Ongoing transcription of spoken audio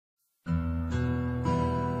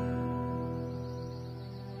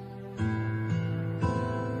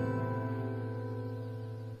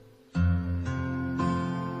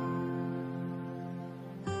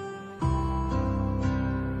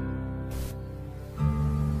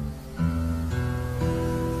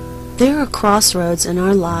There are crossroads in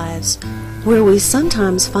our lives where we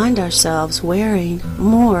sometimes find ourselves wearing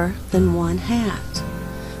more than one hat.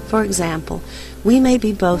 For example, we may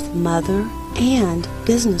be both mother and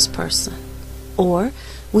business person, or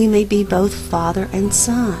we may be both father and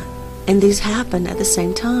son, and these happen at the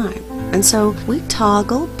same time. And so we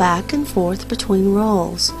toggle back and forth between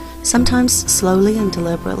roles, sometimes slowly and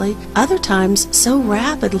deliberately, other times so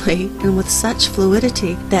rapidly and with such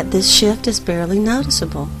fluidity that this shift is barely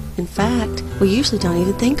noticeable. In fact, we usually don't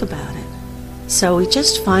even think about it. So we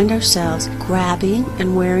just find ourselves grabbing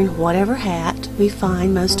and wearing whatever hat we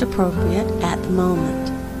find most appropriate at the moment.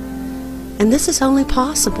 And this is only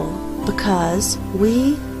possible because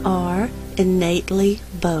we are innately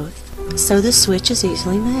both. So the switch is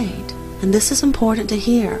easily made. And this is important to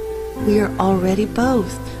hear. We are already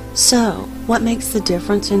both. So, what makes the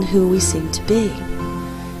difference in who we seem to be?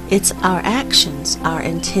 It's our actions, our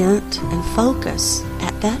intent and focus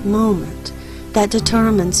at that moment that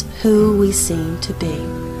determines who we seem to be.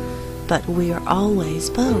 But we are always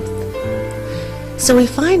both. So we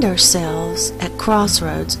find ourselves at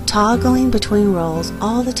crossroads, toggling between roles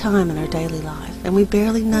all the time in our daily life, and we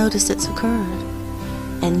barely notice it's occurred.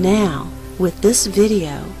 And now, with this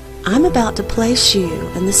video, I'm about to place you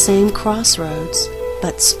in the same crossroads,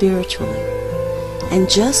 but spiritually. And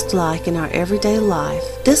just like in our everyday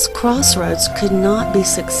life, this crossroads could not be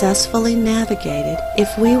successfully navigated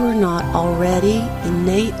if we were not already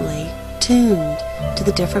innately tuned to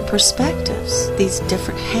the different perspectives, these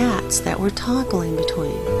different hats that we're toggling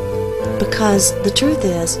between. Because the truth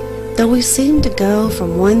is, though we seem to go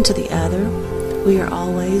from one to the other, we are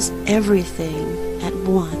always everything at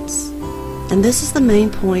once. And this is the main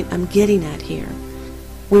point I'm getting at here.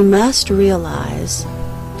 We must realize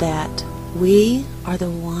that we are the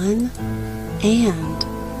one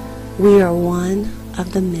and we are one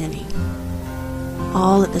of the many,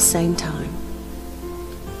 all at the same time.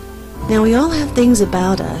 Now, we all have things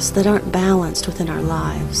about us that aren't balanced within our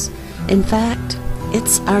lives. In fact,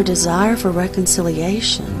 it's our desire for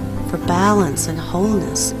reconciliation, for balance and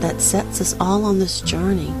wholeness that sets us all on this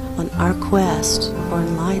journey, on our quest for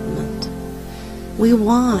enlightenment. We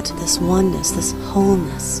want this oneness, this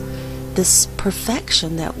wholeness, this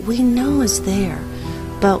perfection that we know is there,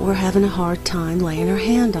 but we're having a hard time laying our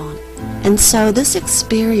hand on. And so this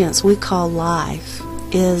experience we call life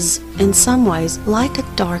is, in some ways, like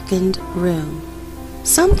a darkened room.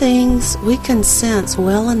 Some things we can sense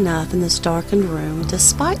well enough in this darkened room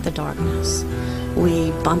despite the darkness.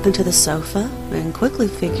 We bump into the sofa and quickly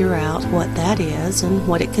figure out what that is and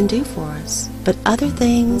what it can do for us. But other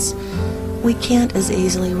things we can't as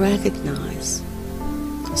easily recognize.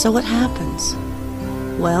 So what happens?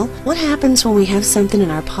 Well, what happens when we have something in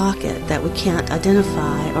our pocket that we can't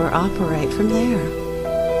identify or operate from there?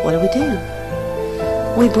 What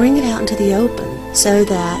do? We bring it out into the open so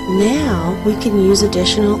that now we can use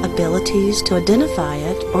additional abilities to identify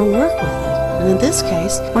it or work with it. And in this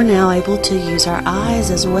case, we're now able to use our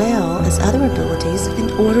eyes as well as other abilities in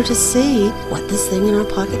order to see what this thing in our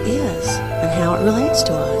pocket is and how it relates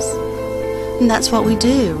to us. And that's what we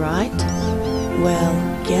do, right?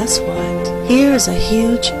 Well, guess what? Here's a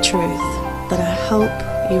huge truth that I hope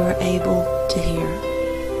you are able to hear.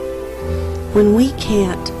 When we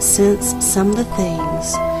can't sense some of the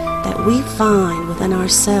things that we find within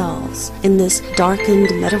ourselves in this darkened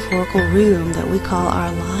metaphorical room that we call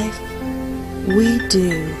our life, we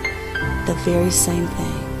do the very same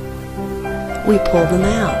thing. We pull them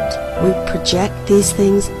out. We project these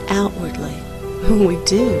things outwardly. We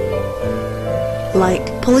do.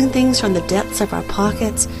 Like pulling things from the depths of our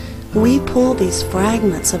pockets, we pull these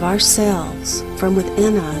fragments of ourselves from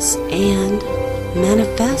within us and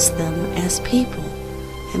manifest them as people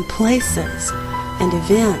and places and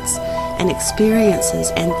events and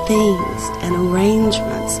experiences and things and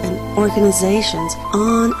arrangements and organizations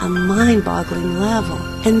on a mind-boggling level.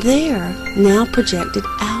 And they're now projected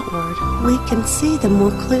outward. We can see them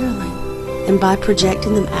more clearly. And by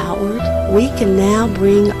projecting them outward, we can now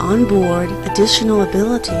bring on board additional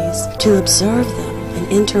abilities to observe them and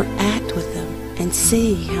interact with them and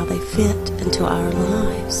see how they fit into our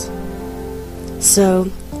lives. So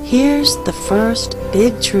here's the first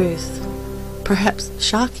big truth, perhaps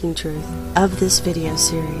shocking truth, of this video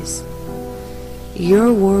series.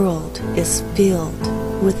 Your world is filled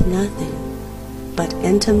with nothing but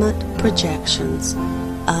intimate projections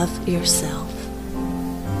of yourself.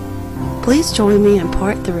 Please join me in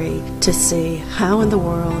part 3 to see how in the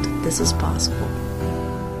world this is possible.